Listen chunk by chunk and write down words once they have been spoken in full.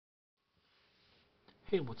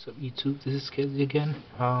Hey, what's up YouTube? This is Kizzy again.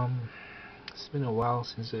 It's been a while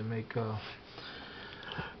since I make a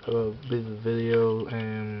big video,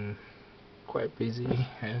 and quite busy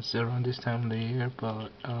as around this time of the year,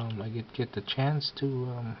 but I get the chance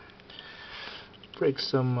to break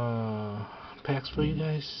some packs for you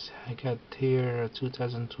guys. I got here a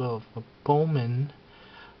 2012 a Bowman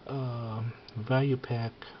value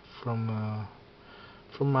pack from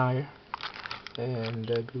Meyer,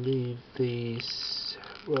 and I believe these,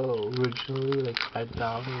 well, originally like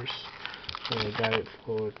 $5, and I got it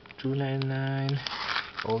for $2.99.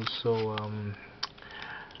 Also,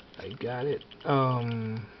 I got it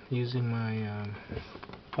using my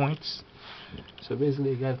points, so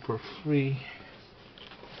basically I got it for free,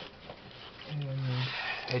 and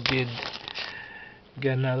I did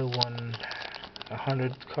get another one,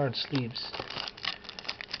 100 card sleeves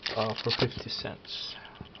for 50 cents.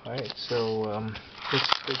 Alright, so let's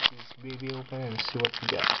break this baby open and see what we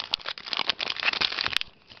got.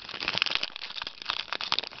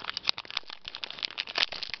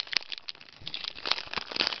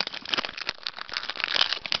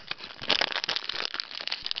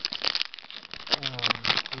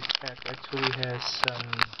 This pack actually has some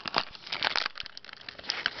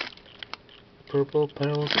purple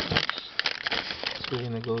petal clips, so we're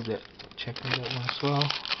gonna go check on that one as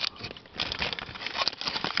well.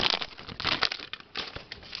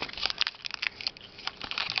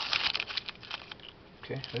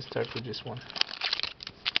 Okay, let's start with this one.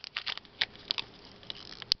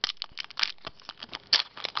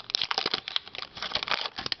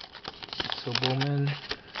 So Bowman,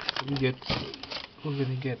 we're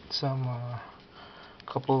gonna get some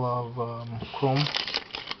couple of chrome.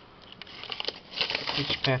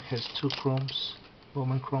 Each pack has 2 chromes,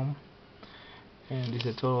 Bowman chrome, and there's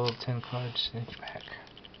a total of 10 cards in each pack.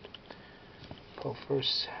 Well,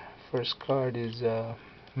 first card is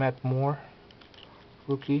Matt Moore,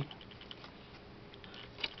 rookie.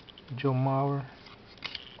 Joe Mauer,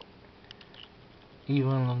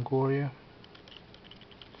 Ivan Longoria.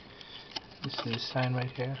 This is the sign right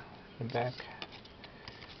here, the back.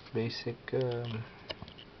 Basic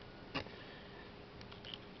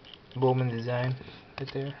Bowman design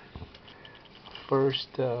right there. First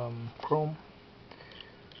chrome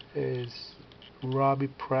is Robbie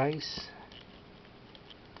Price,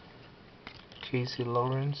 Casey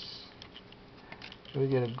Lawrence. We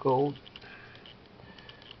get a gold,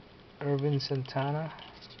 Irvin Santana.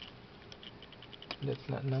 That's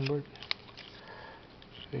not numbered.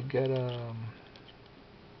 We got a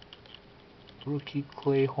rookie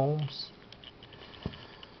Clay Holmes,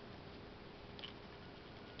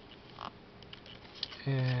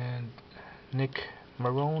 and Nick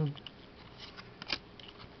Marone,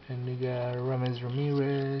 and we got Ramirez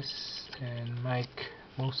Ramirez and Mike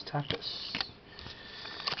Moustakas.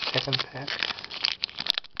 Second pack.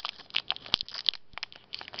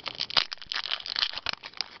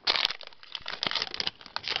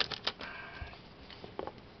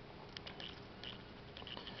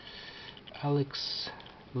 Alex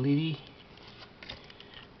Liddy,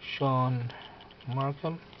 Sean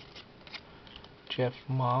Markham, Jeff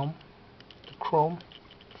Malm, the chrome,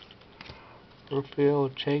 Rafael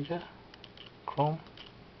Chega, chrome,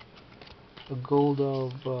 a gold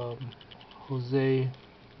of Jose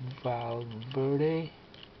Valverde.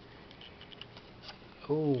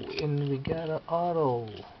 Oh, and we got an auto.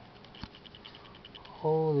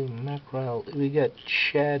 Holy mackerel! We got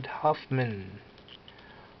Chad Hoffman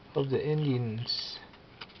of the Indians.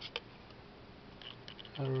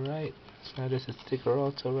 Alright, now there's a sticker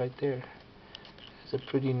also right there. It's a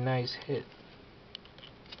pretty nice hit.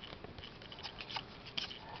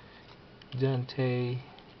 Dante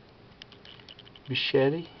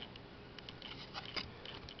Bichetti,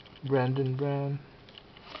 Brandon Brown,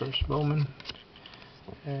 first Bowman,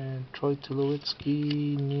 and Troy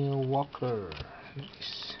Tulowitzki, Neil Walker.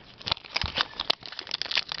 Nice.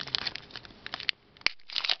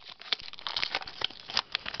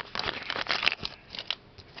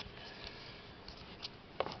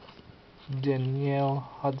 Danielle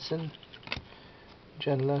Hudson,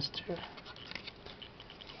 John Lester,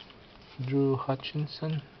 Drew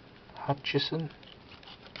Hutchison,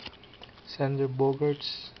 Sander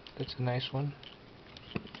Bogarts, that's a nice one,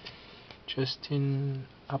 Justin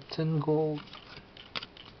Upton gold.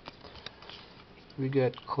 We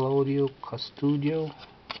got Claudio Custodio,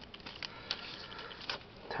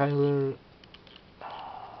 Tyler,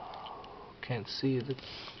 can't see it,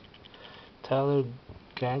 Tyler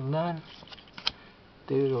Gagnon,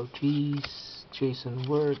 David Ortiz, Jason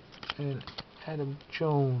Wirt, and Adam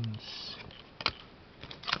Jones.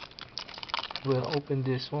 We'll open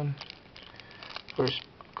this one. First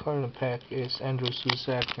card in the pack is Andrew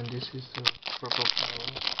Susak, and this is the purple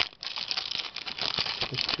color.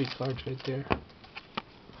 There's 3 cards right there.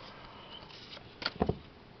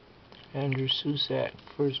 Andrew Susak,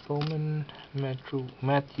 first Bowman,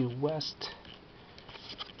 Matthew West,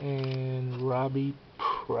 and Robbie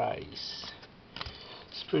Price.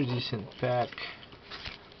 It's a pretty decent pack.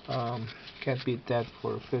 Can't beat that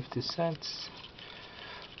for 50 cents.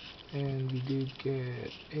 And we did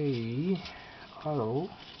get a auto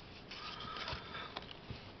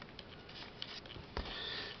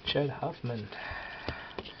Chad Hoffman.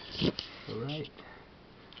 Alright.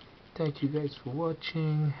 Thank you guys for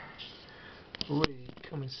watching. Rate,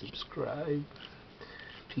 comment, subscribe.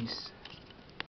 Peace.